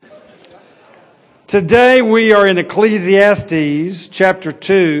Today we are in Ecclesiastes chapter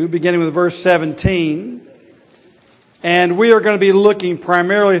 2, beginning with verse 17. And we are going to be looking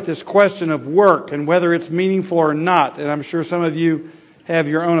primarily at this question of work and whether it's meaningful or not. And I'm sure some of you have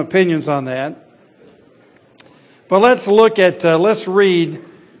your own opinions on that. But let's read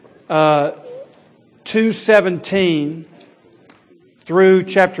 2:17 through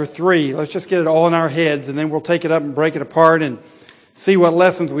chapter 3. Let's just get it all in our heads, and then we'll take it up and break it apart and see what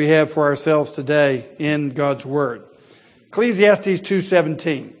lessons we have for ourselves today in God's Word. Ecclesiastes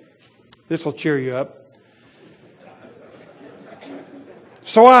 2:17. This will cheer you up.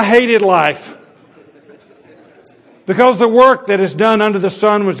 So I hated life, because the work that is done under the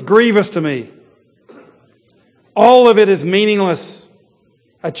sun was grievous to me. All of it is meaningless,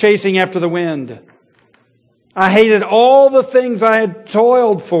 a chasing after the wind. I hated all the things I had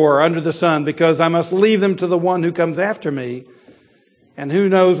toiled for under the sun, because I must leave them to the one who comes after me. And who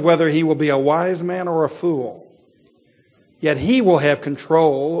knows whether he will be a wise man or a fool. Yet he will have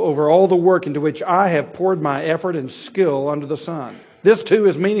control over all the work into which I have poured my effort and skill under the sun. This too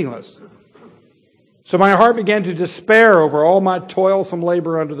is meaningless. So my heart began to despair over all my toilsome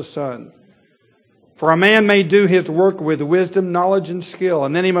labor under the sun. For a man may do his work with wisdom, knowledge, and skill,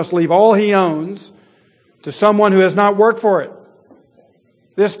 and then he must leave all he owns to someone who has not worked for it.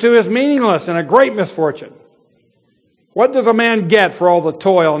 This too is meaningless and a great misfortune. What does a man get for all the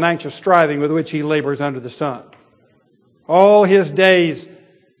toil and anxious striving with which he labors under the sun? All his days,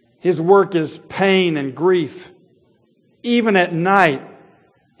 his work is pain and grief. Even at night,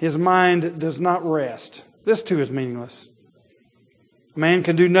 his mind does not rest. This too is meaningless. A man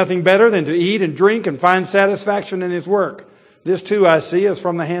can do nothing better than to eat and drink and find satisfaction in his work. This too, I see, is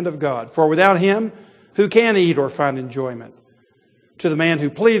from the hand of God. For without Him, who can eat or find enjoyment? To the man who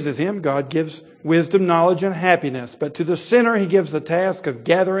pleases Him, God gives wisdom, knowledge, and happiness. But to the sinner, He gives the task of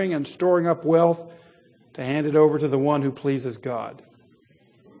gathering and storing up wealth to hand it over to the one who pleases God.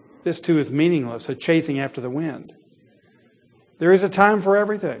 This too is meaningless, a chasing after the wind. There is a time for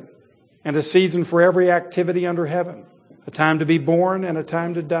everything, and a season for every activity under heaven. A time to be born and a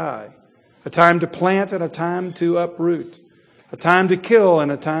time to die. A time to plant and a time to uproot. A time to kill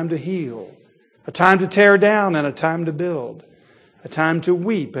and a time to heal. A time to tear down and a time to build. A time to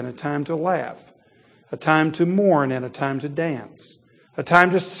weep and a time to laugh. A time to mourn and a time to dance. A time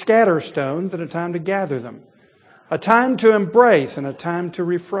to scatter stones and a time to gather them. A time to embrace and a time to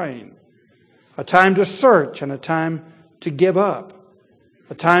refrain. A time to search and a time to give up.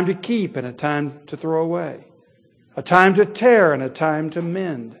 A time to keep and a time to throw away. A time to tear and a time to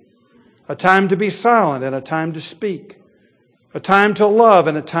mend. A time to be silent and a time to speak. A time to love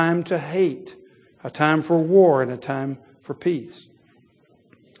and a time to hate. A time for war and a time for peace.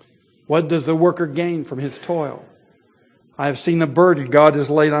 What does the worker gain from his toil? I have seen the burden God has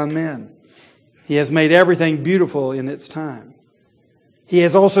laid on men. He has made everything beautiful in its time. He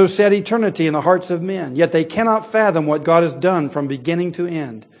has also set eternity in the hearts of men, yet they cannot fathom what God has done from beginning to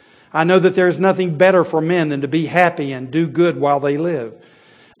end. I know that there is nothing better for men than to be happy and do good while they live,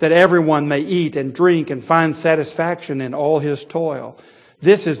 that everyone may eat and drink and find satisfaction in all his toil.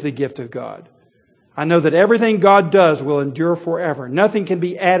 This is the gift of God. I know that everything God does will endure forever. Nothing can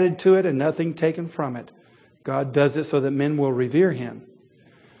be added to it and nothing taken from it. God does it so that men will revere Him.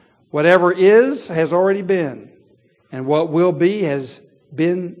 Whatever is has already been, and what will be has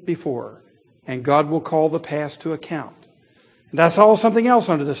been before, and God will call the past to account. And I saw something else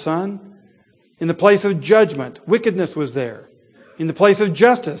under the sun. In the place of judgment, wickedness was there. In the place of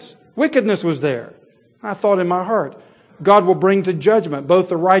justice, wickedness was there. I thought in my heart, God will bring to judgment both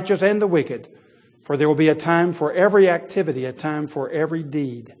the righteous and the wicked. For there will be a time for every activity, a time for every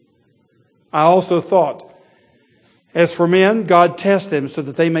deed. I also thought, as for men, God tests them so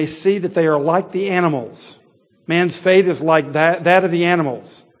that they may see that they are like the animals. Man's fate is like that of the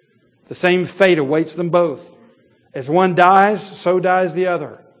animals. The same fate awaits them both. As one dies, so dies the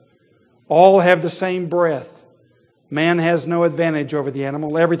other. All have the same breath. Man has no advantage over the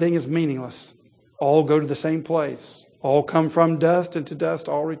animal. Everything is meaningless. All go to the same place. All come from dust, and to dust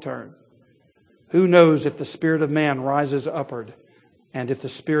all return. Who knows if the spirit of man rises upward and if the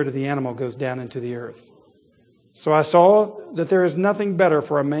spirit of the animal goes down into the earth? So I saw that there is nothing better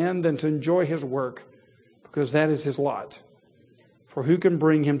for a man than to enjoy his work, because that is his lot. For who can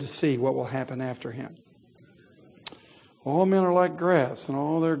bring him to see what will happen after him? All men are like grass, and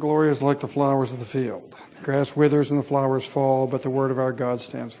all their glory is like the flowers of the field. The grass withers and the flowers fall, but the word of our God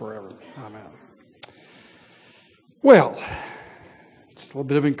stands forever. Amen. Well, it's a little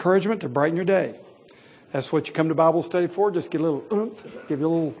bit of encouragement to brighten your day. That's what you come to Bible study for. Just get a little give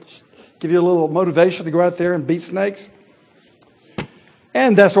you a little motivation to go out there and beat snakes.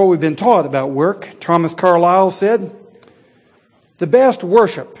 And that's what we've been taught about work. Thomas Carlyle said, "The best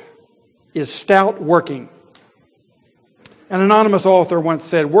worship is stout working." An anonymous author once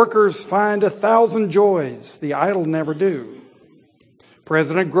said, "Workers find 1,000 joys, the idle never do."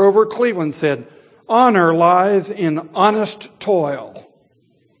 President Grover Cleveland said, "Honor lies in honest toil."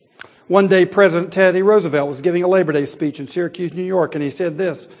 One day, President Teddy Roosevelt was giving a Labor Day speech in Syracuse, New York, and he said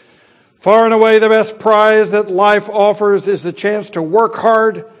this, "Far and away the best prize that life offers is the chance to work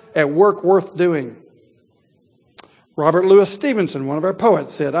hard at work worth doing." Robert Louis Stevenson, one of our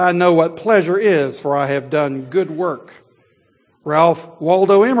poets, said, "I know what pleasure is, for I have done good work." Ralph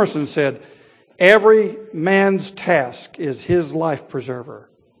Waldo Emerson said, "Every man's task is his life preserver."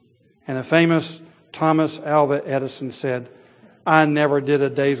 And the famous Thomas Alva Edison said, "I never did a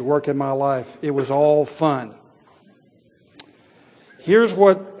day's work in my life. It was all fun." Here's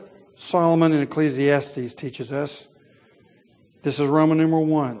what Solomon in Ecclesiastes teaches us. This is Roman numeral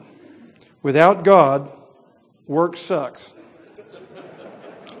 1. Without God, work sucks.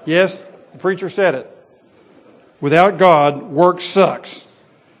 Yes, the preacher said it. Without God, work sucks.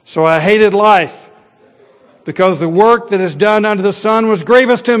 So I hated life because the work that is done under the sun was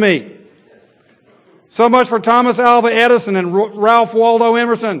grievous to me. So much for Thomas Alva Edison and Ralph Waldo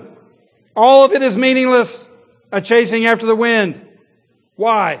Emerson. All of it is meaningless, a chasing after the wind.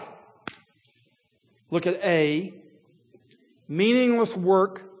 Why? Look at A. Meaningless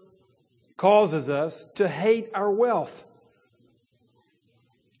work causes us to hate our wealth.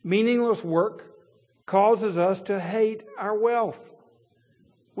 Meaningless work causes us to hate our wealth.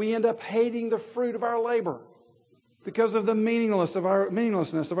 We end up hating the fruit of our labor because of the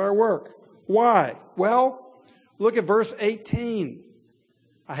meaninglessness of our work. Why? Well, look at verse 18.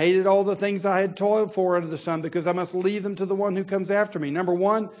 I hated all the things I had toiled for under the sun because I must leave them to the one who comes after me. Number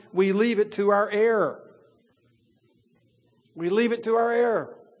one, we leave it to our heir. We leave it to our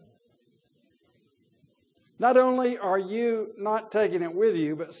heir. Not only are you not taking it with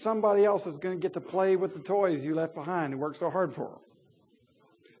you, but somebody else is going to get to play with the toys you left behind and work so hard for.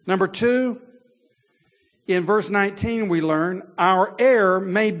 Number two, in verse 19 we learn our heir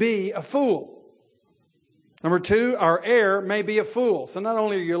may be a fool. Number two, our heir may be a fool. So not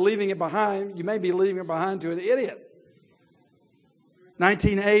only are you leaving it behind, you may be leaving it behind to an idiot.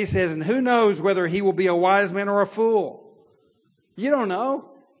 19a says, and who knows whether he will be a wise man or a fool? You don't know.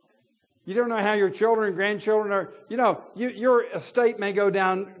 You don't know how your children and grandchildren are. Your estate may go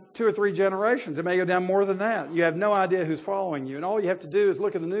down 2 or 3 generations. It may go down more than that. You have no idea who's following you. And all you have to do is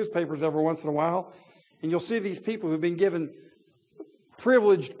look at the newspapers every once in a while, and you'll see these people who've been given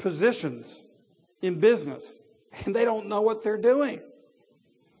privileged positions in business, and they don't know what they're doing.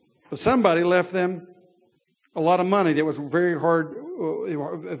 But somebody left them a lot of money that was very hard,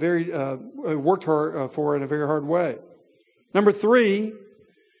 worked hard for in a very hard way. Number 3,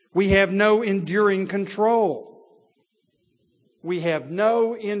 we have no enduring control. We have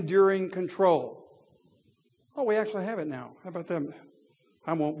no enduring control. Oh, we actually have it now. How about that?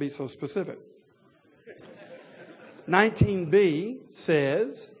 I won't be so specific. 19b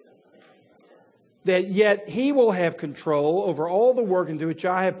says that yet he will have control over all the work into which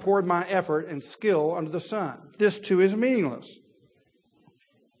I have poured my effort and skill under the sun. This too is meaningless.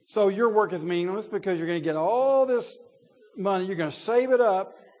 So your work is meaningless because you're going to get all this money, you're going to save it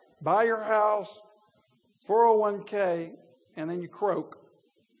up, buy your house, 401k, and then you croak.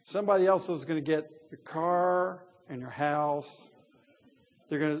 Somebody else is going to get your car and your house.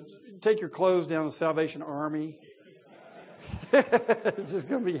 They're going to take your clothes down to the Salvation Army. It's just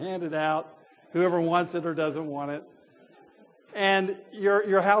going to be handed out. Whoever wants it or doesn't want it. And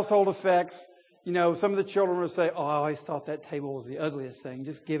your household effects, some of the children will say, oh, I always thought that table was the ugliest thing.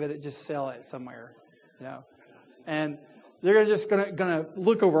 Just give it, just sell it somewhere. And they're just going to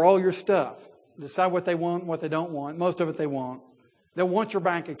look over all your stuff, decide what they want, what they don't want. Most of it they want. They'll want your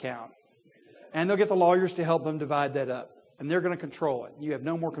bank account. And they'll get the lawyers to help them divide that up. And they're going to control it. You have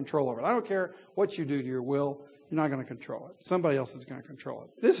no more control over it. I don't care what you do to your will. You're not going to control it. Somebody else is going to control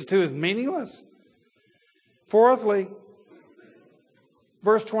it. This too is meaningless. Fourthly,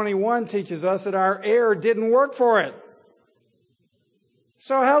 verse 21 teaches us that our heir didn't work for it.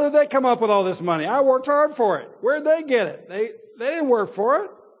 So how did they come up with all this money? I worked hard for it. Where'd they get it? They didn't work for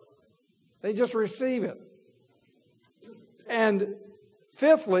it. They just receive it. And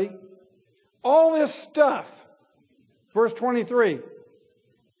fifthly, all this stuff, verse 23,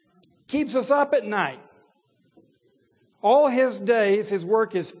 keeps us up at night. All his days, his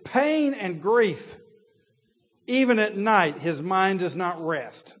work is pain and grief. Even at night, his mind does not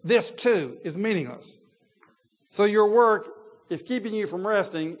rest. This too is meaningless. So your work is keeping you from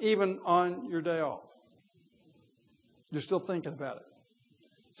resting even on your day off. You're still thinking about it.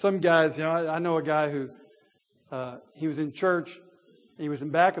 Some guys, I know a guy who, he was in church, and he was in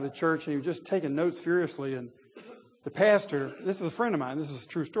back of the church, and he was just taking notes furiously, and the pastor, this is a friend of mine, this is a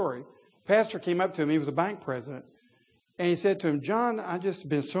true story, pastor came up to him, he was a bank president, and he said to him, John, I just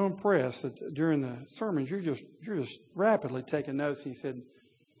been so impressed that during the sermons, you're just rapidly taking notes. He said,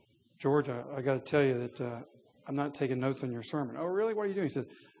 George, I got to tell you that I'm not taking notes on your sermon. Oh, really? What are you doing? He said,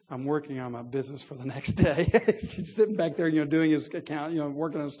 I'm working on my business for the next day. He's sitting back there, doing his account,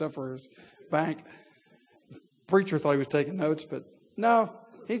 working on stuff for his bank. Preacher thought he was taking notes, but no,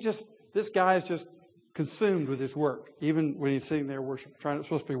 this guy is just consumed with his work, even when he's sitting there supposed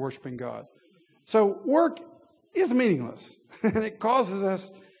to be worshiping God. So work is meaningless, and it causes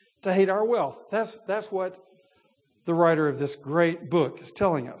us to hate our wealth. That's what the writer of this great book is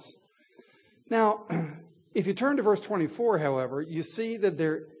telling us. Now, if you turn to verse 24, however, you see that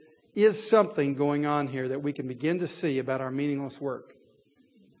there is something going on here that we can begin to see about our meaningless work.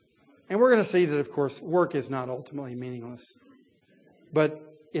 And we're going to see that, of course, work is not ultimately meaningless, but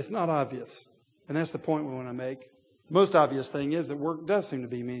it's not obvious. And that's the point we want to make. The most obvious thing is that work does seem to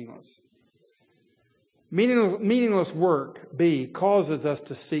be meaningless. Meaningless work, B, causes us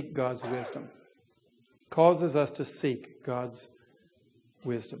to seek God's wisdom. Causes us to seek God's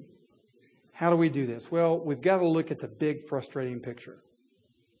wisdom. How do we do this? Well, we've got to look at the big frustrating picture,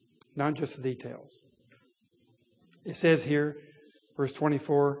 not just the details. It says here, verse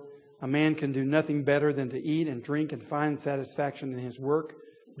 24, a man can do nothing better than to eat and drink and find satisfaction in his work.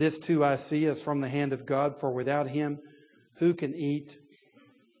 This too I see is from the hand of God, for without him, who can eat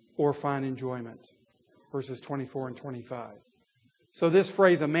or find enjoyment? Verses 24 and 25. So this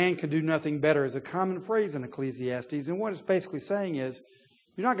phrase, a man can do nothing better, is a common phrase in Ecclesiastes. And what it's basically saying is,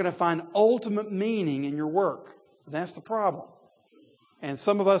 you're not going to find ultimate meaning in your work. That's the problem. And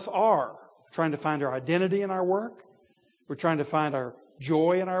some of us are trying to find our identity in our work. We're trying to find our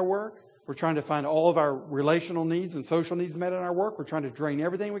joy in our work. We're trying to find all of our relational needs and social needs met in our work. We're trying to drain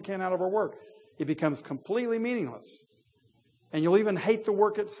everything we can out of our work. It becomes completely meaningless. And you'll even hate the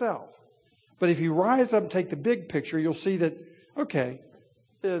work itself. But if you rise up and take the big picture, you'll see that, okay,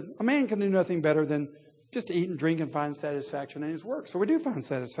 a man can do nothing better than just to eat and drink and find satisfaction in his work. So we do find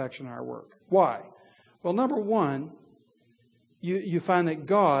satisfaction in our work. Why? Well, number one, you find that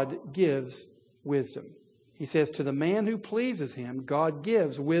God gives wisdom. He says, to the man who pleases him, God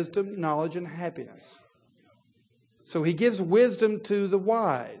gives wisdom, knowledge, and happiness. So he gives wisdom to the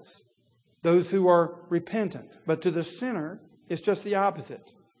wise, those who are repentant. But to the sinner, it's just the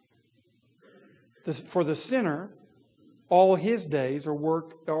opposite. For the sinner, all his days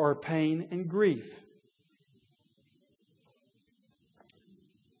are pain and grief.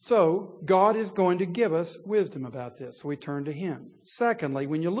 So, God is going to give us wisdom about this. So we turn to Him. Secondly,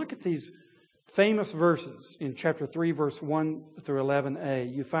 when you look at these famous verses in chapter 3, verse 1 through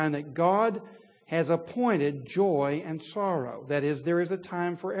 11a, you find that God has appointed joy and sorrow. That is, there is a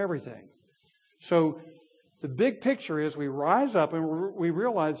time for everything. So, the big picture is we rise up and we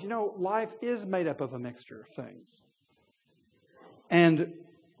realize, life is made up of a mixture of things. And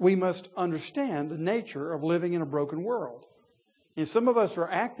we must understand the nature of living in a broken world. And some of us are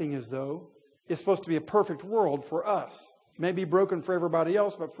acting as though it's supposed to be a perfect world for us. It may be broken for everybody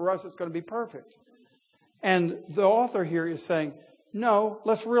else, but for us it's going to be perfect. And the author here is saying, no,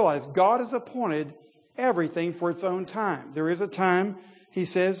 let's realize God has appointed everything for its own time. There is a time, he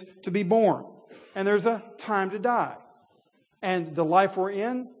says, to be born. And there's a time to die. And the life we're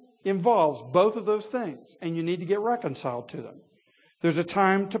in involves both of those things. And you need to get reconciled to them. There's a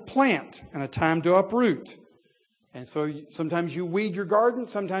time to plant and a time to uproot. And so sometimes you weed your garden,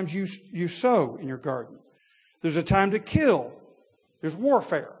 sometimes you sow in your garden. There's a time to kill. There's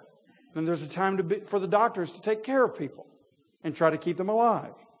warfare. And there's a time for the doctors to take care of people and try to keep them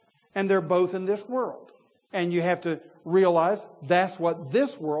alive. And they're both in this world. And you have to realize that's what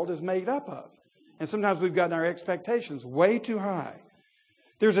this world is made up of. And sometimes we've gotten our expectations way too high.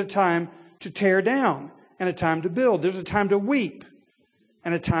 There's a time to tear down and a time to build. There's a time to weep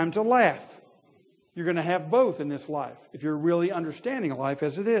and a time to laugh. You're going to have both in this life if you're really understanding life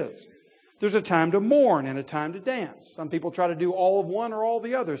as it is. There's a time to mourn and a time to dance. Some people try to do all of one or all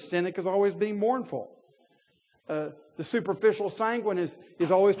the other. Cynic is always being mournful. The superficial sanguine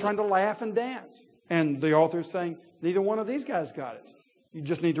is always trying to laugh and dance. And the author is saying, neither one of these guys got it. You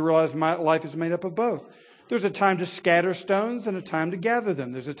just need to realize my life is made up of both. There's a time to scatter stones and a time to gather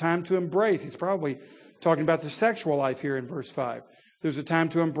them. There's a time to embrace. He's probably talking about the sexual life here in verse 5. There's a time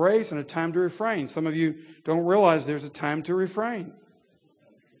to embrace and a time to refrain. Some of you don't realize there's a time to refrain.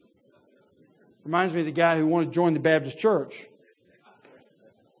 Reminds me of the guy who wanted to join the Baptist church.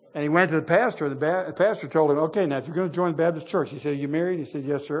 And he went to the pastor, and the pastor told him, okay, now if you're going to join the Baptist church, he said, are you married? He said,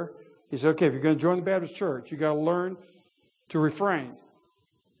 yes, sir. He said, okay, if you're going to join the Baptist church, you got to learn to refrain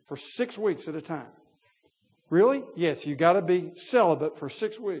for 6 weeks at a time. Really? Yes, you got to be celibate for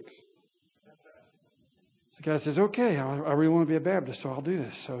 6 weeks. The guy says, okay, I really want to be a Baptist, so I'll do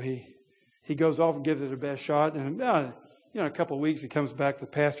this. So he goes off and gives it the best shot. And a couple of weeks, he comes back to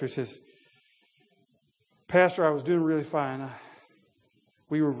the pastor and says, Pastor, I was doing really fine.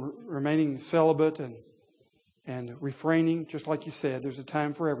 We were remaining celibate and refraining, just like you said. There's a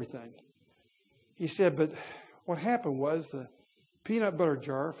time for everything. He said, but what happened was the peanut butter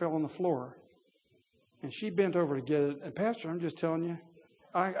jar fell on the floor. And she bent over to get it. And Pastor, I'm just telling you,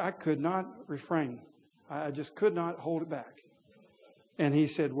 I could not refrain. I just could not hold it back. And he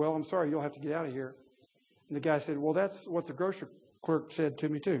said, well, I'm sorry, you'll have to get out of here. And the guy said, well, that's what the grocery clerk said to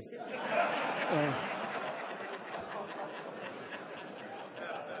me too.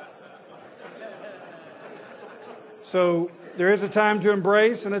 So there is a time to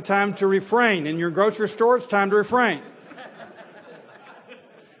embrace and a time to refrain. In your grocery store, it's time to refrain.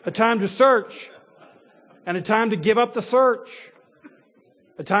 A time to search and a time to give up the search.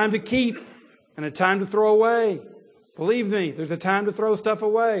 A time to keep and a time to throw away. Believe me, there's a time to throw stuff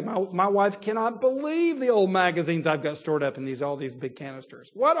away. My wife cannot believe the old magazines I've got stored up in all these big canisters.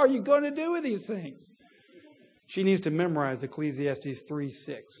 What are you going to do with these things? She needs to memorize Ecclesiastes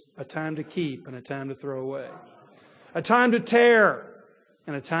 3:6. A time to keep and a time to throw away. A time to tear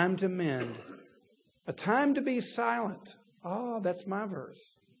and a time to mend. A time to be silent. Oh, that's my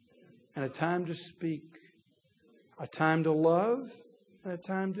verse. And a time to speak. A time to love and a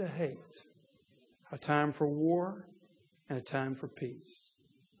time to hate. A time for war and a time for peace.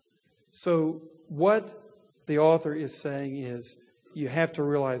 So what the author is saying is you have to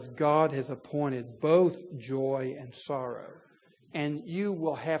realize God has appointed both joy and sorrow. And you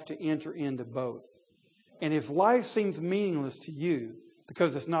will have to enter into both. And if life seems meaningless to you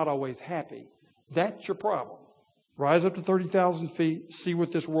because it's not always happy, that's your problem. Rise up to 30,000 feet, see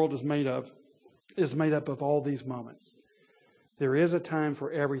what this world is made of. Is made up of all these moments. There is a time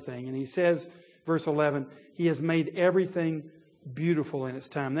for everything. And he says, verse 11, He has made everything beautiful in its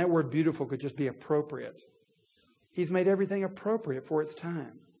time. That word beautiful could just be appropriate. He's made everything appropriate for its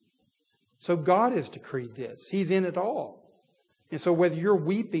time. So God has decreed this. He's in it all. And so whether you're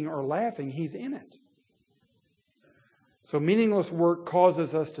weeping or laughing, He's in it. So meaningless work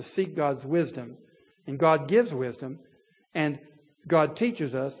causes us to seek God's wisdom. And God gives wisdom. And God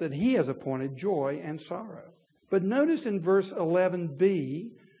teaches us that He has appointed joy and sorrow. But notice in verse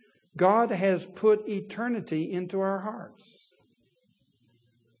 11b, God has put eternity into our hearts.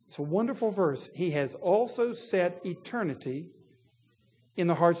 It's a wonderful verse. He has also set eternity in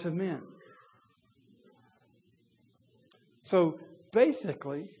the hearts of men. So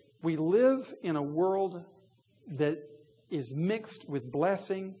basically, we live in a world that is mixed with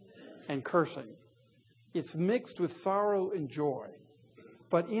blessing and cursing. It's mixed with sorrow and joy.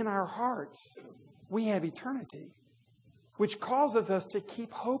 But in our hearts, we have eternity, which causes us to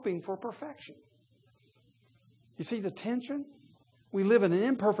keep hoping for perfection. You see the tension? We live in an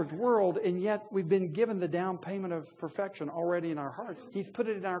imperfect world, and yet we've been given the down payment of perfection already in our hearts. He's put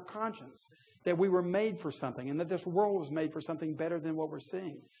it in our conscience that we were made for something, and that this world was made for something better than what we're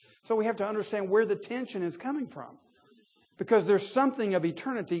seeing. So we have to understand where the tension is coming from. Because there's something of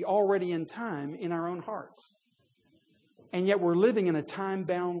eternity already in time in our own hearts. And yet we're living in a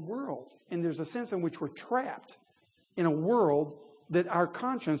time-bound world. And there's a sense in which we're trapped in a world that our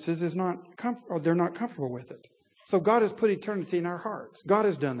consciences is not they're not comfortable with it. So God has put eternity in our hearts. God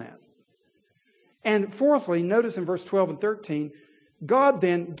has done that. And fourthly, notice in verse 12 and 13, God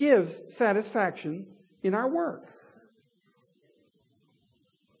then gives satisfaction in our work.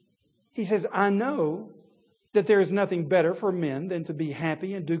 He says, I know that there is nothing better for men than to be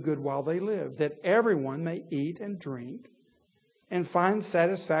happy and do good while they live, that everyone may eat and drink and find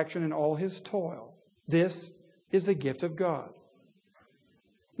satisfaction in all his toil. This is the gift of God.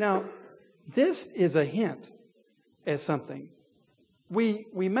 Now, this is a hint at something. We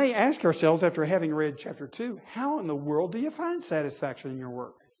may ask ourselves after having read chapter 2, how in the world do you find satisfaction in your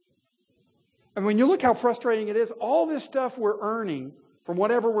work? And when you look how frustrating it is, all this stuff we're earning from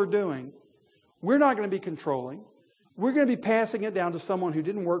whatever we're doing, we're not going to be controlling. We're going to be passing it down to someone who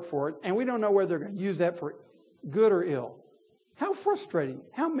didn't work for it, and we don't know whether they're going to use that for good or ill. How frustrating,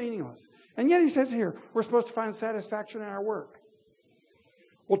 how meaningless. And yet he says here, we're supposed to find satisfaction in our work.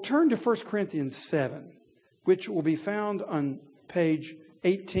 Well, turn to 1 Corinthians 7, which will be found on page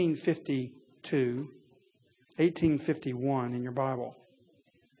 1851 in your Bible.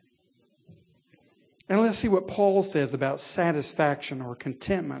 And let's see what Paul says about satisfaction or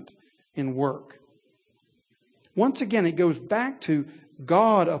contentment in work. Once again, it goes back to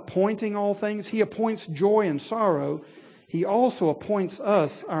God appointing all things. He appoints joy and sorrow. He also appoints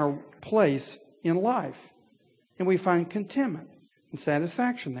us our place in life. And we find contentment and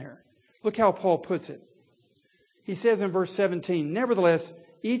satisfaction there. Look how Paul puts it. He says in verse 17, "Nevertheless,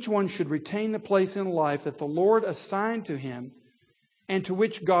 each one should retain the place in life that the Lord assigned to him and to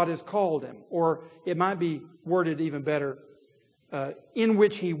which God has called him." Or it might be worded even better, in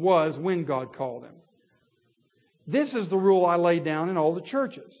which he was when God called him. This is the rule I laid down in all the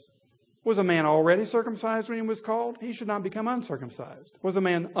churches. Was a man already circumcised when he was called? He should not become uncircumcised. Was a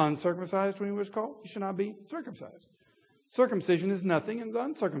man uncircumcised when he was called? He should not be circumcised. Circumcision is nothing and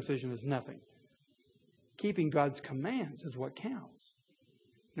uncircumcision is nothing. Keeping God's commands is what counts.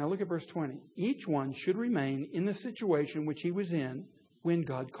 Now look at verse 20. Each one should remain in the situation which he was in when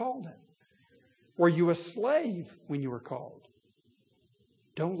God called him. Were you a slave when you were called?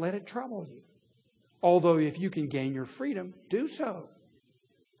 Don't let it trouble you. Although if you can gain your freedom, do so.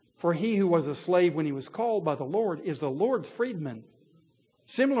 For he who was a slave when he was called by the Lord is the Lord's freedman.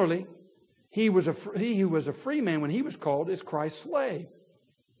 Similarly, he who was a free man when he was called is Christ's slave.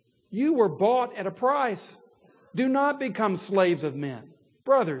 You were bought at a price. Do not become slaves of men.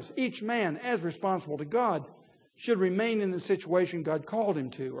 Brothers, each man, as responsible to God, should remain in the situation God called him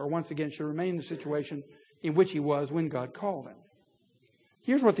to, or once again, should remain in the situation in which he was when God called him.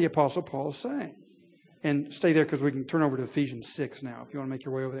 Here's what the Apostle Paul is saying. And stay there because we can turn over to Ephesians 6 now if you want to make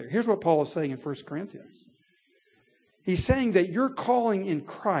your way over there. Here's what Paul is saying in 1 Corinthians. He's saying that your calling in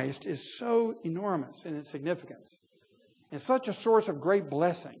Christ is so enormous in its significance and such a source of great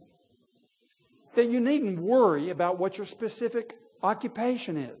blessing that you needn't worry about what your specific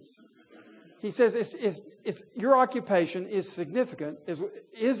occupation is. He says your occupation is significant,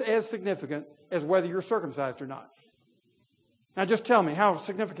 is as significant as whether you're circumcised or not. Now just tell me, how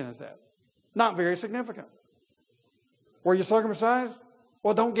significant is that? Not very significant. Were you circumcised?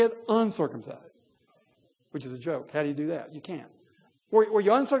 Well, don't get uncircumcised, which is a joke. How do you do that? You can't. Were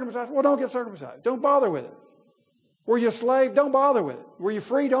you uncircumcised? Well, don't get circumcised. Don't bother with it. Were you a slave? Don't bother with it. Were you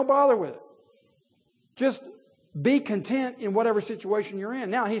free? Don't bother with it. Just be content in whatever situation you're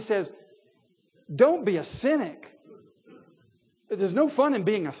in. Now, he says, don't be a cynic. There's no fun in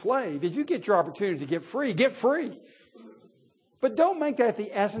being a slave. If you get your opportunity to get free, get free. But don't make that the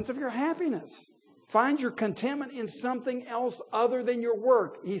essence of your happiness. Find your contentment in something else other than your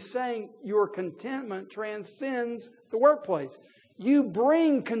work. He's saying your contentment transcends the workplace. You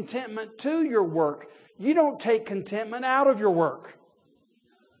bring contentment to your work. You don't take contentment out of your work.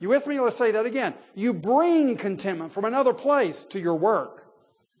 You with me? Let's say that again. You bring contentment from another place to your work.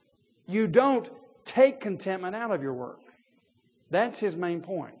 You don't take contentment out of your work. That's his main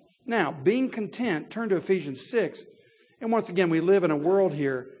point. Now, being content, turn to Ephesians 6. And once again, we live in a world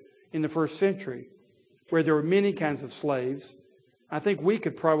here in the first century where there were many kinds of slaves. I think we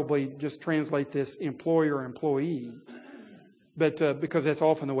could probably just translate this employer-employee, but because that's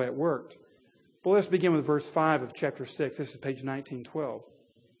often the way it worked. But let's begin with verse 5 of chapter 6. This is page 1912.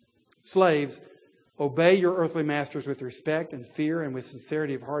 Slaves, obey your earthly masters with respect and fear and with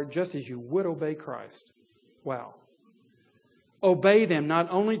sincerity of heart, just as you would obey Christ. Wow. Obey them not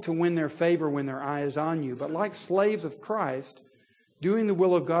only to win their favor when their eye is on you, but like slaves of Christ, doing the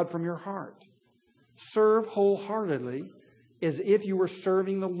will of God from your heart. Serve wholeheartedly as if you were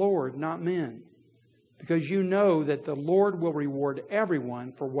serving the Lord, not men, because you know that the Lord will reward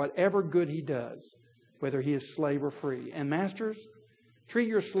everyone for whatever good he does, whether he is slave or free. And masters, treat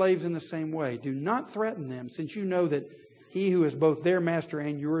your slaves in the same way. Do not threaten them, since you know that he who is both their master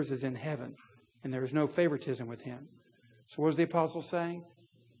and yours is in heaven, and there is no favoritism with him. So what is the apostle saying?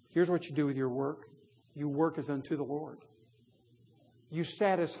 Here's what you do with your work. You work as unto the Lord. You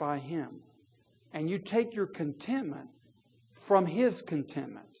satisfy him. And you take your contentment from his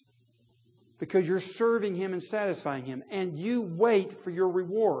contentment. Because you're serving him and satisfying him. And you wait for your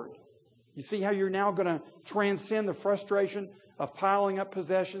reward. You see how you're now going to transcend the frustration of piling up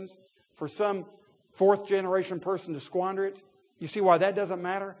possessions for some fourth generation person to squander it? You see why that doesn't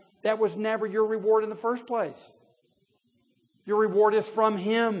matter? That was never your reward in the first place. Your reward is from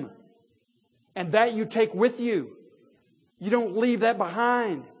him. And that you take with you. You don't leave that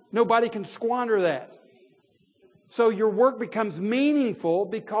behind. Nobody can squander that. So your work becomes meaningful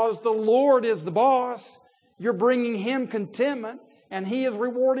because the Lord is the boss. You're bringing him contentment and he is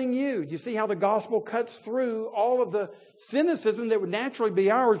rewarding you. You see how the gospel cuts through all of the cynicism that would naturally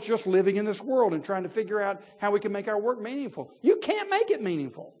be ours just living in this world and trying to figure out how we can make our work meaningful. You can't make it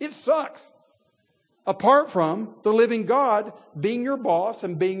meaningful. It sucks. apart from the living God being your boss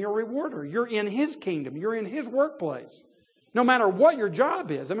and being your rewarder. You're in His kingdom. You're in His workplace. No matter what your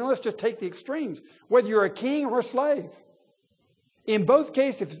job is. I mean, let's just take the extremes. Whether you're a king or a slave. In both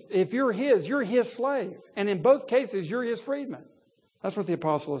cases, if you're His slave. And in both cases, you're His freedman. That's what the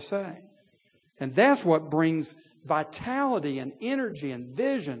apostle is saying. And that's what brings vitality and energy and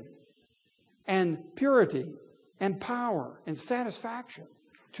vision and purity and power and satisfaction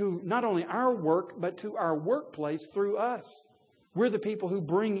to not only our work, but to our workplace through us. We're the people who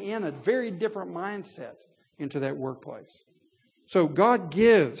bring in a very different mindset into that workplace. So God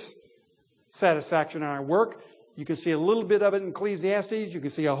gives satisfaction in our work. You can see a little bit of it in Ecclesiastes. You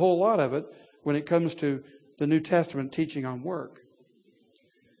can see a whole lot of it when it comes to the New Testament teaching on work.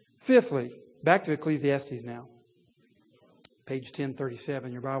 Fifthly, back to Ecclesiastes now. Page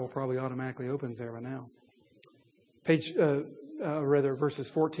 1037. Your Bible probably automatically opens there by now. Verses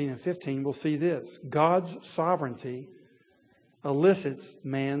 14 and 15, we'll see this. God's sovereignty elicits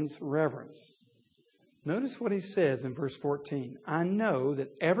man's reverence. Notice what he says in verse 14. I know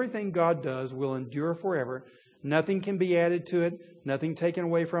that everything God does will endure forever. Nothing can be added to it. Nothing taken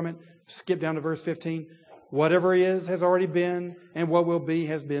away from it. Skip down to verse 15. Whatever is has already been, and what will be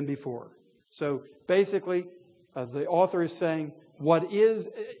has been before. So basically, the author is saying,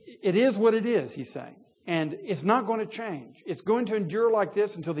 it is what it is, he's saying. And it's not going to change. It's going to endure like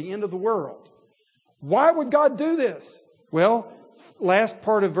this until the end of the world. Why would God do this? Well, last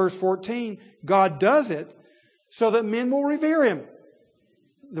part of verse 14, God does it so that men will revere Him.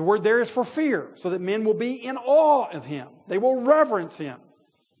 The word there is for fear, so that men will be in awe of Him. They will reverence Him.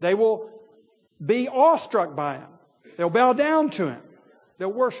 They will be awestruck by Him. They'll bow down to Him.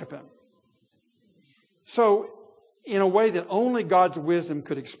 They'll worship Him. So, in a way that only God's wisdom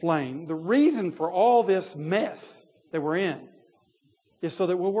could explain, the reason for all this mess that we're in is so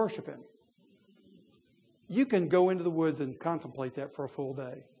that we'll worship Him. You can go into the woods and contemplate that for a full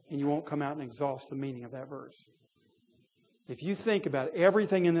day, and you won't come out and exhaust the meaning of that verse. If you think about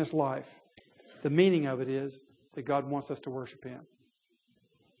everything in this life, the meaning of it is that God wants us to worship Him.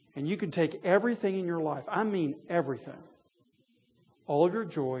 And you can take everything in your life, I mean everything, all of your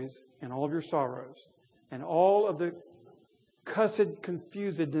joys and all of your sorrows, and all of the cussed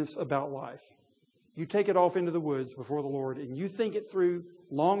confusedness about life. You take it off into the woods before the Lord, and you think it through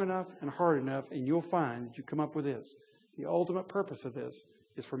long enough and hard enough, and you'll find that you come up with this. The ultimate purpose of this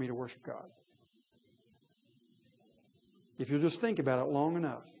is for me to worship God. If you'll just think about it long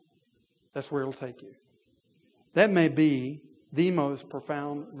enough, that's where it'll take you. That may be the most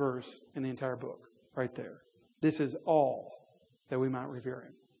profound verse in the entire book, right there. This is all that we might revere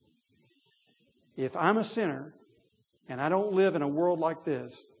Him. If I'm a sinner and I don't live in a world like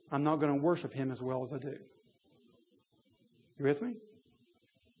this, I'm not going to worship Him as well as I do. You with me?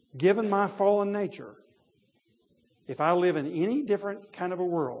 Given my fallen nature, if I live in any different kind of a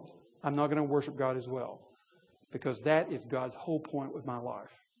world, I'm not going to worship God as well. Because that is God's whole point with my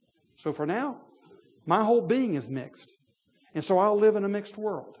life. So for now, my whole being is mixed. And so I'll live in a mixed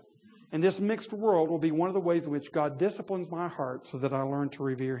world. And this mixed world will be one of the ways in which God disciplines my heart so that I learn to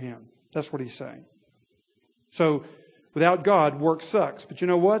revere Him. That's what he's saying. So, without God, work sucks. But you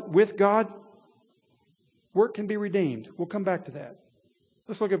know what? With God, work can be redeemed. We'll come back to that.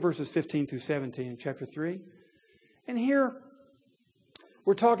 Let's look at verses 15 through 17 in chapter 3. And here,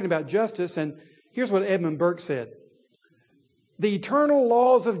 we're talking about justice, and here's what Edmund Burke said. The eternal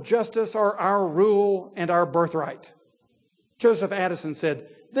laws of justice are our rule and our birthright. Joseph Addison said,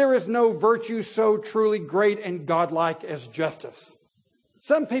 there is no virtue so truly great and godlike as justice.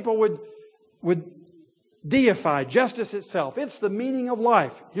 Some people would deify justice itself. It's the meaning of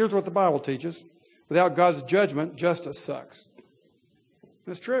life. Here's what the Bible teaches. Without God's judgment, justice sucks.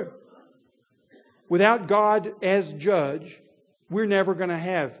 That's true. Without God as judge, we're never going to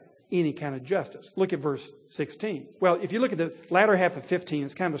have any kind of justice. Look at verse 16. Well, if you look at the latter half of 15,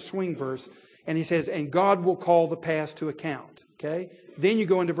 it's kind of a swing verse. And he says, and God will call the past to account. Okay? Then you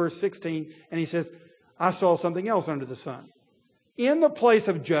go into verse 16, and he says, I saw something else under the sun. In the place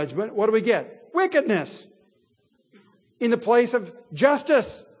of judgment, what do we get? Wickedness. In the place of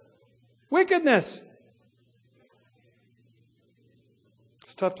justice, wickedness.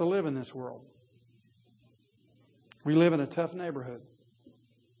 It's tough to live in this world. We live in a tough neighborhood.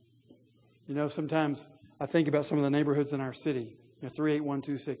 You know, sometimes I think about some of the neighborhoods in our city.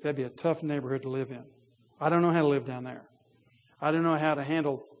 38126, that'd be a tough neighborhood to live in. I don't know how to live down there. I don't know how to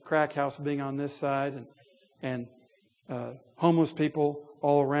handle crack house being on this side and homeless people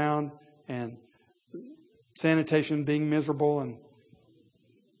all around and sanitation being miserable and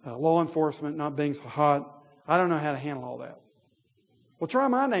law enforcement not being so hot. I don't know how to handle all that. Well, try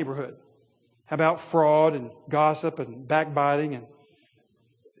my neighborhood. How about fraud and gossip and backbiting and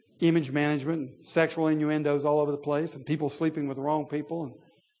image management and sexual innuendos all over the place and people sleeping with the wrong people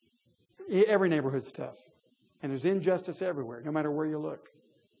and every neighborhood stuff. And there's injustice everywhere, no matter where you look.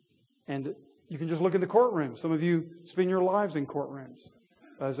 And you can just look in the courtroom. Some of you spend your lives in courtrooms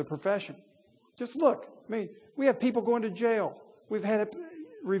as a profession. Just look. I mean, we have people going to jail. We've had it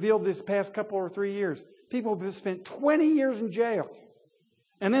revealed this past couple or 3 years. People have spent 20 years in jail.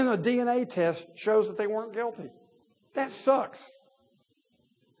 And then a DNA test shows that they weren't guilty. That sucks.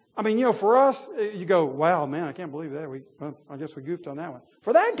 I mean, for us, you go, wow, man, I can't believe that. I guess we goofed on that one.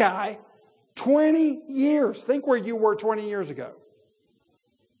 For that guy, 20 years. Think where you were 20 years ago.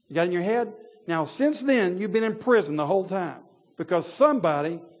 You got it in your head? Now, since then, you've been in prison the whole time because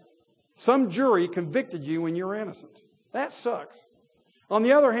some jury convicted you when you were innocent. That sucks. On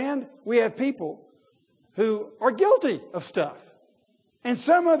the other hand, we have people who are guilty of stuff. And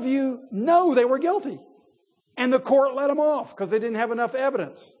some of you know they were guilty. And the court let them off because they didn't have enough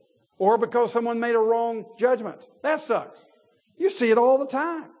evidence. Or because someone made a wrong judgment. That sucks. You see it all the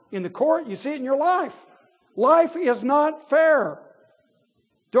time. In the court, you see it in your life. Life is not fair.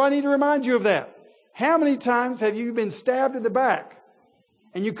 Do I need to remind you of that? How many times have you been stabbed in the back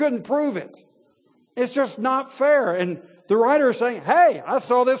and you couldn't prove it? It's just not fair. And the writer is saying, hey, I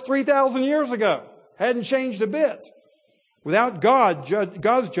saw this 3,000 years ago. Hadn't changed a bit. Without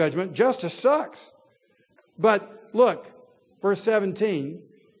God's judgment, justice sucks. But look, verse 17,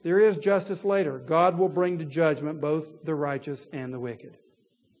 there is justice later. God will bring to judgment both the righteous and the wicked.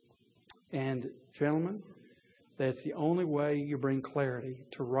 And gentlemen, that's the only way you bring clarity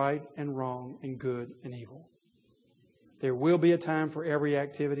to right and wrong and good and evil. There will be a time for every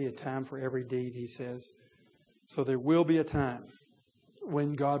activity, a time for every deed, he says. So there will be a time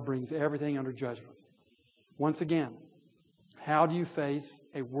when God brings everything under judgment. Once again, how do you face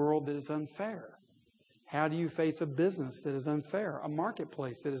a world that is unfair? How do you face a business that is unfair? A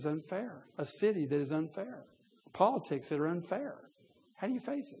marketplace that is unfair? A city that is unfair? Politics that are unfair? How do you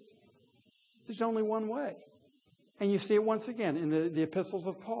face it? There's only one way. And you see it once again in the epistles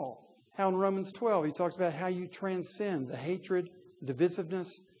of Paul. How in Romans 12 he talks about how you transcend the hatred,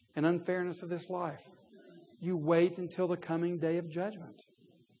 divisiveness, and unfairness of this life. You wait until the coming day of judgment.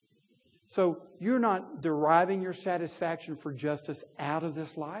 So you're not deriving your satisfaction for justice out of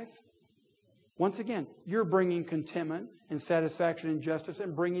this life. Once again, you're bringing contentment and satisfaction and justice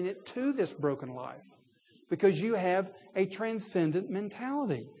and bringing it to this broken life. Because you have a transcendent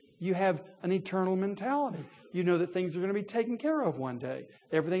mentality. You have an eternal mentality. You know that things are going to be taken care of one day.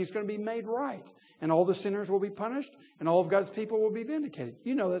 Everything is going to be made right. And all the sinners will be punished. And all of God's people will be vindicated.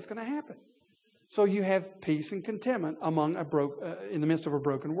 You know that's going to happen. So you have peace and contentment in the midst of a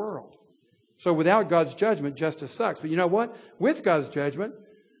broken world. So without God's judgment, justice sucks. But you know what? With God's judgment,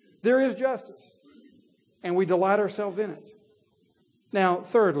 there is justice. And we delight ourselves in it. Now,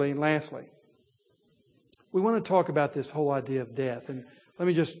 thirdly and lastly, we want to talk about this whole idea of death. And let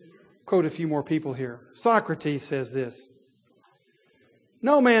me just quote a few more people here. Socrates says this: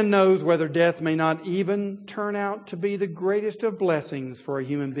 "No man knows whether death may not even turn out to be the greatest of blessings for a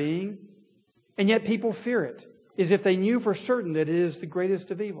human being, and yet people fear it, as if they knew for certain that it is the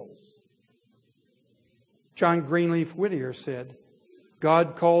greatest of evils." John Greenleaf Whittier said,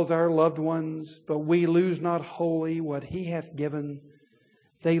 "God calls our loved ones, but we lose not wholly what He hath given.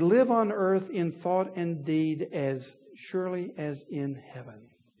 They live on earth in thought and deed as surely as in heaven."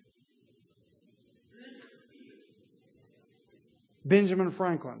 Benjamin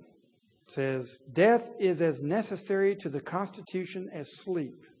Franklin says, "Death is as necessary to the Constitution as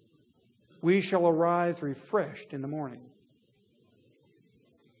sleep. We shall arise refreshed in the morning."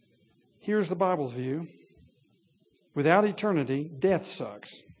 Here's the Bible's view. Without eternity, death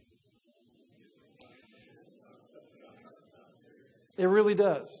sucks. It really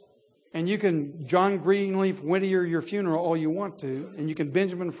does. And you can John Greenleaf Whittier your funeral all you want to, and you can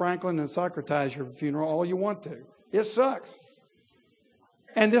Benjamin Franklin and Socrates your funeral all you want to. It sucks.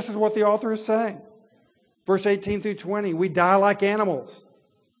 And this is what the author is saying. Verse 18 through 20, we die like animals.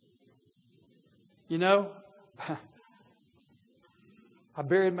 You know, I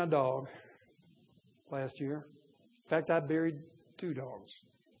buried my dog last year. In fact, I buried 2 dogs.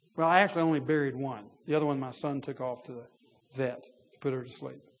 Well, I actually only buried one. The other one my son took off to the vet to put her to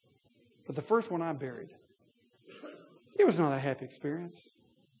sleep. But the first one I buried, it was not a happy experience.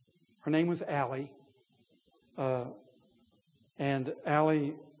 Her name was Allie. And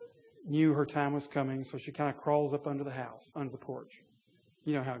Allie knew her time was coming, so she kind of crawls up under the house, under the porch.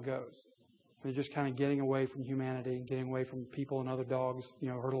 You know how it goes. They're just kind of getting away from humanity, getting away from people and other dogs,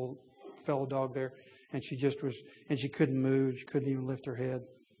 her little fellow dog there. And she just was, and she couldn't move. She couldn't even lift her head.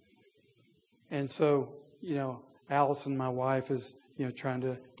 And so, Allison, my wife, is, trying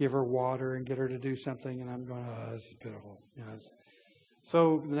to give her water and get her to do something. And I'm going, oh, this is pitiful.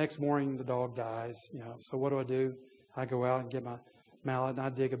 So the next morning, the dog dies. So what do? I go out and get my mallet, and I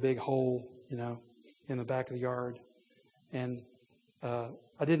dig a big hole, in the back of the yard. And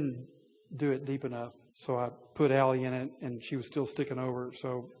I didn't do it deep enough. So I put Allie in it, and she was still sticking over.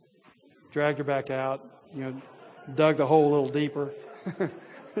 So dragged her back out, dug the hole a little deeper.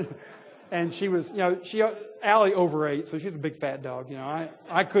 And she was, Allie overate, so she's a big fat dog.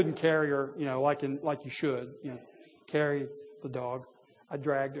 I couldn't carry her, like you should, carry the dog. I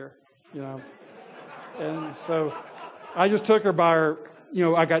dragged her, and so I just took her by her,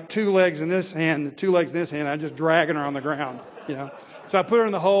 I got 2 legs in this hand, 2 legs in this hand. I just dragging her on the ground, So I put her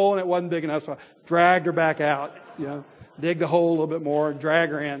in the hole, and it wasn't big enough, so I dragged her back out, dig the hole a little bit more, drag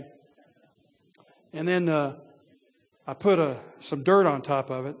her in. And then I put some dirt on top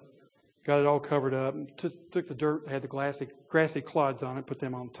of it, got it all covered up, and took the dirt, had the grassy clods on it, put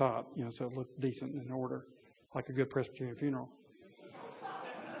them on top, so it looked decent and in order, like a good Presbyterian funeral.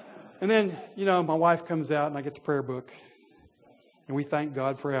 And then, my wife comes out, and I get the prayer book, and we thank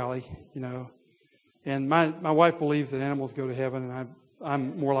God for Allie, And my wife believes that animals go to heaven, and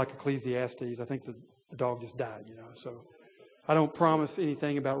I'm more like Ecclesiastes. I think the dog just died, So I don't promise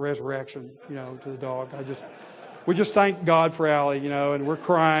anything about resurrection, to the dog. We just thank God for Allie, and we're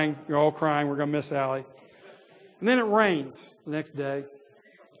crying. You're all crying. We're going to miss Allie. And then it rains the next day.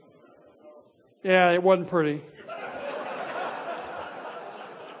 Yeah, it wasn't pretty.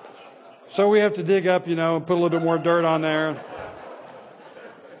 So we have to dig up, and put a little bit more dirt on there.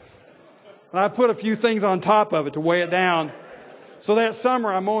 And I put a few things on top of it to weigh it down. So that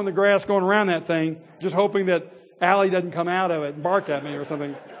summer, I'm mowing the grass going around that thing, just hoping that Allie doesn't come out of it and bark at me or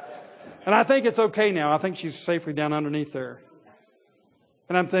something. And I think it's okay now. I think she's safely down underneath there.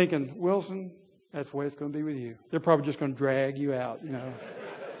 And I'm thinking, Wilson, that's the way it's going to be with you. They're probably just going to drag you out,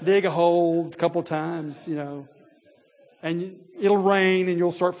 Dig a hole a couple times, And it'll rain, and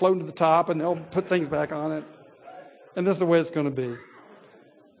you'll start floating to the top, and they'll put things back on it. And this is the way it's going to be.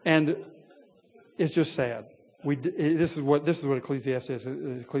 And it's just sad. This is what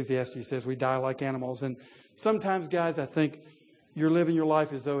Ecclesiastes says. We die like animals. And sometimes, guys, I think you're living your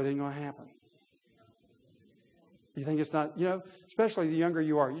life as though it ain't going to happen. You think it's not, especially the younger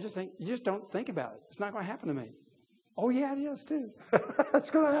you are, you just don't think about it. It's not going to happen to me. Oh, yeah, it is too. It's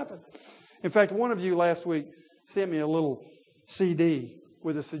going to happen. In fact, one of you last week sent me a little CD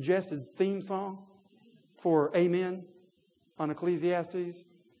with a suggested theme song for Amen on Ecclesiastes.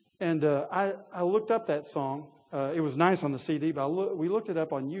 And I looked up that song. It was nice on the CD, but we looked it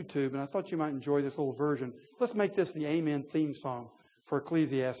up on YouTube, and I thought you might enjoy this little version. Let's make this the Amen theme song for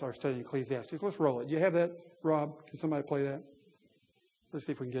Ecclesiastes, our study in Ecclesiastes. Let's roll it. Do you have that, Rob? Can somebody play that? Let's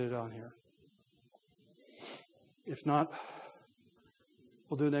see if we can get it on here. If not,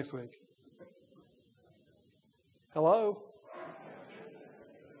 we'll do it next week. Hello?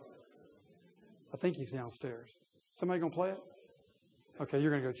 I think he's downstairs. Somebody going to play it? Okay,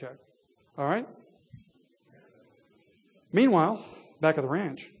 you're going to go check. All right? Meanwhile, back at the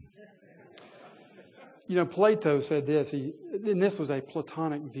ranch, Plato said this, and this was a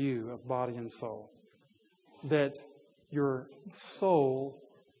Platonic view of body and soul, that your soul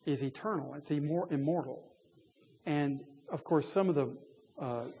is eternal. It's immortal. And, of course, some of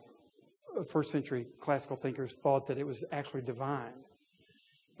the first century classical thinkers thought that it was actually divine.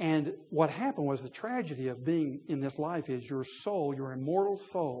 And what happened was the tragedy of being in this life is your soul, your immortal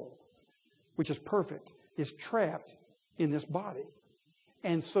soul, which is perfect, is trapped in this body.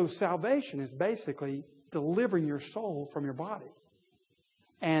 And so salvation is basically delivering your soul from your body.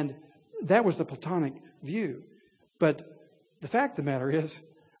 And that was the Platonic view. But the fact of the matter is,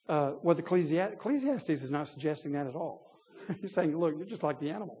 what Ecclesiastes is not suggesting that at all. He's saying, look, you're just like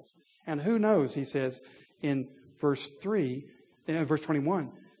the animals. And who knows, he says in verse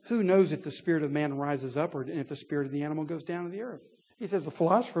 21, who knows if the spirit of man rises upward and if the spirit of the animal goes down to the earth? He says the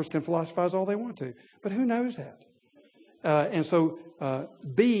philosophers can philosophize all they want to, but who knows that? And so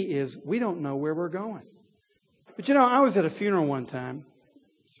B is we don't know where we're going. But I was at a funeral one time,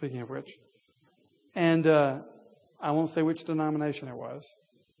 speaking of which, and I won't say which denomination it was.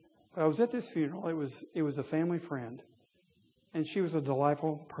 But I was at this funeral. It was a family friend, and she was a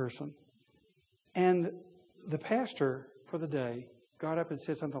delightful person. And the pastor for the day got up and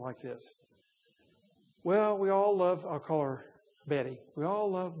said something like this. Well, we all love, I'll call her Betty. We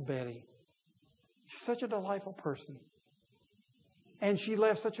all love Betty. She's such a delightful person. And she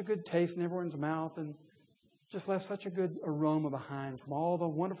left such a good taste in everyone's mouth and just left such a good aroma behind from all the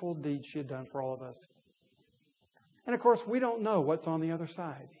wonderful deeds she had done for all of us. And of course, we don't know what's on the other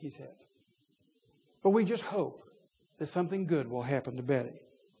side, he said. But we just hope that something good will happen to Betty.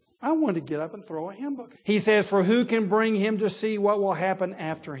 I want to get up and throw a hymn book. He says, for who can bring him to see what will happen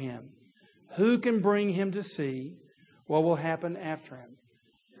after him? Who can bring him to see what will happen after him?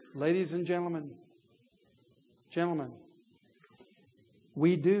 Ladies and gentlemen,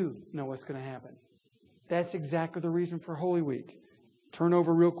 we do know what's going to happen. That's exactly the reason for Holy Week. Turn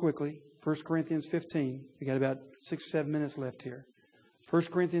over real quickly. 1 Corinthians 15. We've got about 6 or 7 minutes left here. 1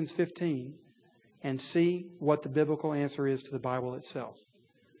 Corinthians 15. And see what the biblical answer is to the Bible itself.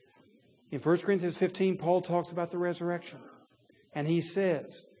 In 1 Corinthians 15, Paul talks about the resurrection. And he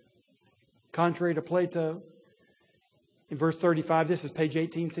says, contrary to Plato, in verse 35, this is page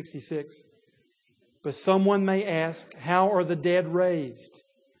 1866, but someone may ask, how are the dead raised?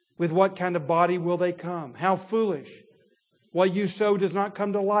 With what kind of body will they come? How foolish! What you sow does not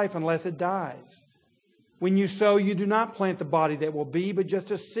come to life unless it dies. When you sow, you do not plant the body that will be, but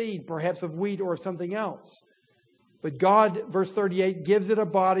just a seed, perhaps of wheat or of something else. But God, verse 38, gives it a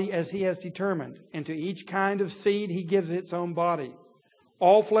body as He has determined, and to each kind of seed He gives its own body.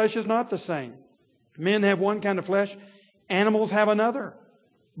 All flesh is not the same. Men have one kind of flesh, animals have another,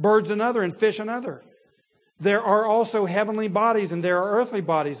 birds another, and fish another. There are also heavenly bodies and there are earthly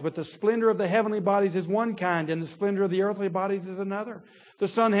bodies, but the splendor of the heavenly bodies is one kind and the splendor of the earthly bodies is another. The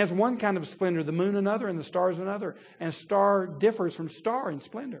sun has one kind of splendor, the moon another, and the stars another. And star differs from star in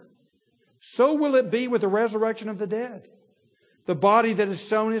splendor. So will it be with the resurrection of the dead. The body that is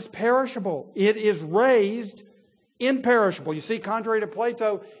sown is perishable. It is raised imperishable. You see, contrary to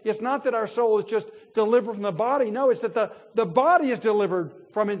Plato, it's not that our soul is just delivered from the body. No, it's that the body is delivered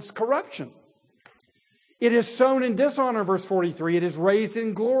from its corruption. It is sown in dishonor, verse 43. It is raised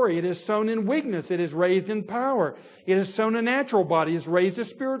in glory. It is sown in weakness. It is raised in power. It is sown a natural body. It is raised a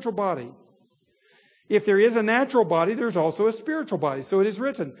spiritual body. If there is a natural body, there's also a spiritual body. So it is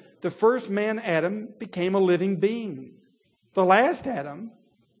written, the first man, Adam, became a living being. The last Adam,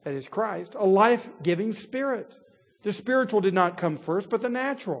 that is Christ, a life-giving spirit. The spiritual did not come first, but the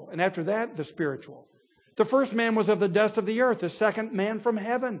natural. And after that, the spiritual. The first man was of the dust of the earth. The second man from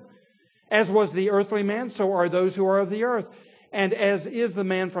heaven. As was the earthly man, so are those who are of the earth. And as is the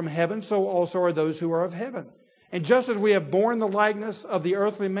man from heaven, so also are those who are of heaven. And just as we have borne the likeness of the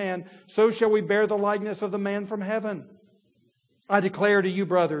earthly man, so shall we bear the likeness of the man from heaven. I declare to you,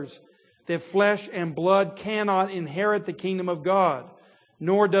 brothers, that flesh and blood cannot inherit the kingdom of God,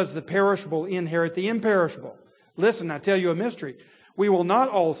 nor does the perishable inherit the imperishable. Listen, I tell you a mystery. We will not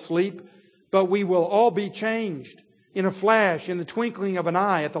all sleep, but we will all be changed. In a flash, in the twinkling of an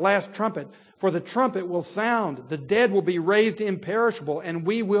eye, at the last trumpet. For the trumpet will sound, the dead will be raised imperishable, and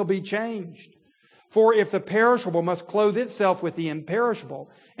we will be changed. For if the perishable must clothe itself with the imperishable,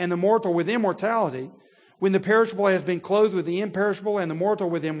 and the mortal with immortality, when the perishable has been clothed with the imperishable, and the mortal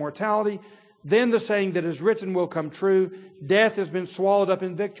with immortality, then the saying that is written will come true, death has been swallowed up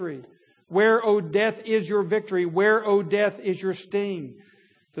in victory. Where, O death, is your victory? Where, O death, is your sting?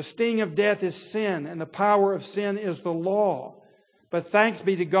 The sting of death is sin, and the power of sin is the law. But thanks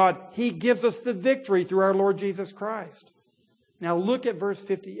be to God, He gives us the victory through our Lord Jesus Christ. Now look at verse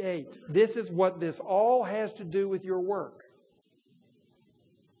 58. This is what this all has to do with your work.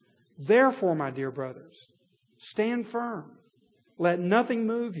 Therefore, my dear brothers, stand firm. Let nothing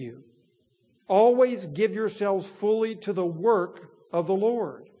move you. Always give yourselves fully to the work of the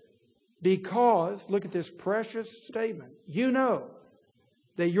Lord. Because, look at this precious statement, you know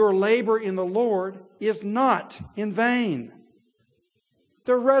that your labor in the Lord is not in vain.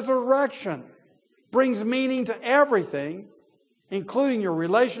 The resurrection brings meaning to everything, including your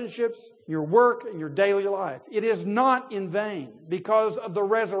relationships, your work, and your daily life. It is not in vain because of the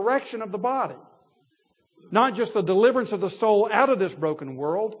resurrection of the body. Not just the deliverance of the soul out of this broken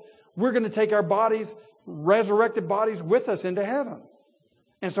world. We're going to take our bodies, resurrected bodies, with us into heaven.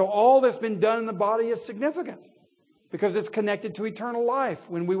 And so all that's been done in the body is significant. Because it's connected to eternal life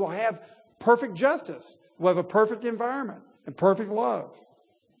when we will have perfect justice. We'll have a perfect environment and perfect love.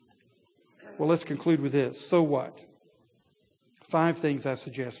 Well, let's conclude with this. So what? 5 things I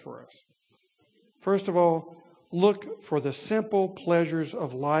suggest for us. First of all, look for the simple pleasures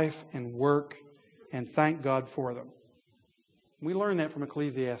of life and work and thank God for them. We learn that from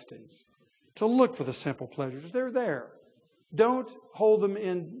Ecclesiastes. To look for the simple pleasures. They're there. Don't hold them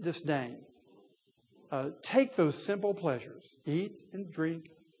in disdain. Take those simple pleasures. Eat and drink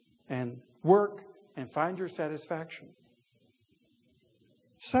and work and find your satisfaction.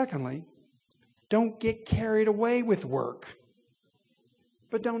 Secondly, don't get carried away with work.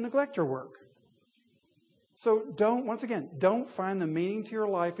 But don't neglect your work. So don't find the meaning to your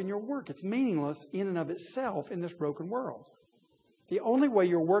life in your work. It's meaningless in and of itself in this broken world. The only way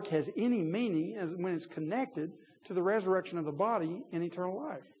your work has any meaning is when it's connected to the resurrection of the body and eternal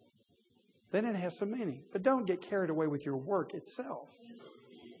life. Then it has some meaning. But don't get carried away with your work itself.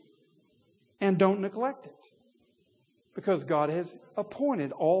 And don't neglect it. Because God has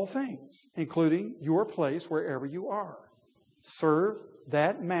appointed all things, including your place wherever you are. Serve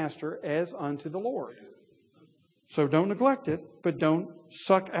that master as unto the Lord. So don't neglect it, but don't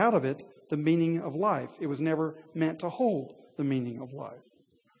suck out of it the meaning of life. It was never meant to hold the meaning of life.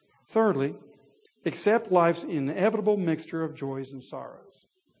 Thirdly, accept life's inevitable mixture of joys and sorrows.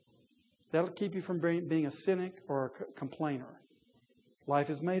 That'll keep you from being a cynic or a complainer. Life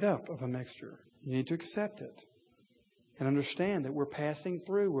is made up of a mixture. You need to accept it and understand that we're passing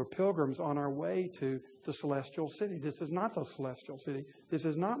through. We're pilgrims on our way to the celestial city. This is not the celestial city. This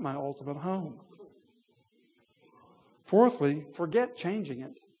is not my ultimate home. Fourthly, forget changing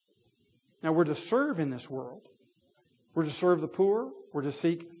it. Now, we're to serve in this world. We're to serve the poor. We're to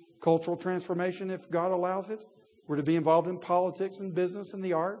seek cultural transformation if God allows it. We're to be involved in politics and business and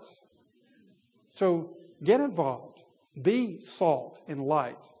the arts. So get involved. Be salt and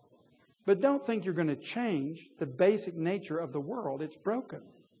light. But don't think you're going to change the basic nature of the world. It's broken.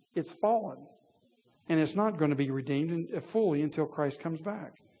 It's fallen. And it's not going to be redeemed fully until Christ comes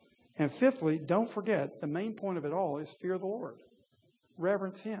back. And fifthly, don't forget, the main point of it all is fear the Lord.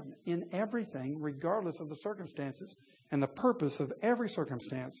 Reverence Him in everything, regardless of the circumstances. And the purpose of every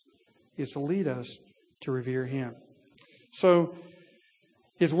circumstance is to lead us to revere Him. So,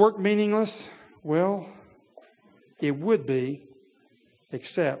 is work meaningless? Well, it would be,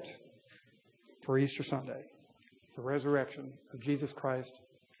 except for Easter Sunday, the resurrection of Jesus Christ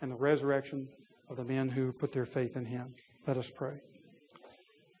and the resurrection of the men who put their faith in Him. Let us pray.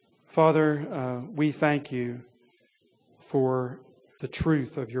 Father, we thank You for the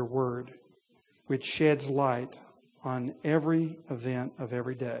truth of Your Word, which sheds light on every event of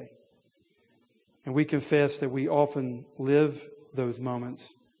every day. And we confess that we often live those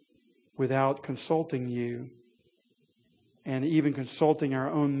moments without consulting You and even consulting our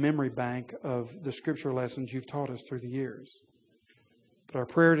own memory bank of the Scripture lessons You've taught us through the years. But our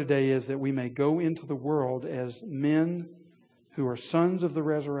prayer today is that we may go into the world as men who are sons of the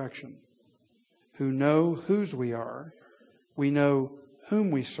resurrection, who know whose we are, we know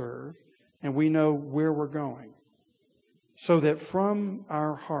whom we serve, and we know where we're going. So that from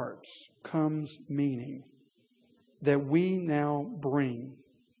our hearts comes meaning that we now bring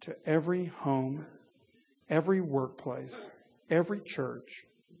to every home, every workplace, every church,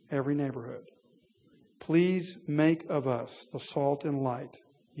 every neighborhood. Please make of us the salt and light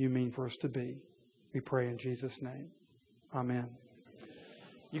You mean for us to be. We pray in Jesus' name. Amen.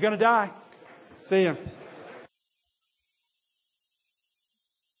 You're going to die. See you.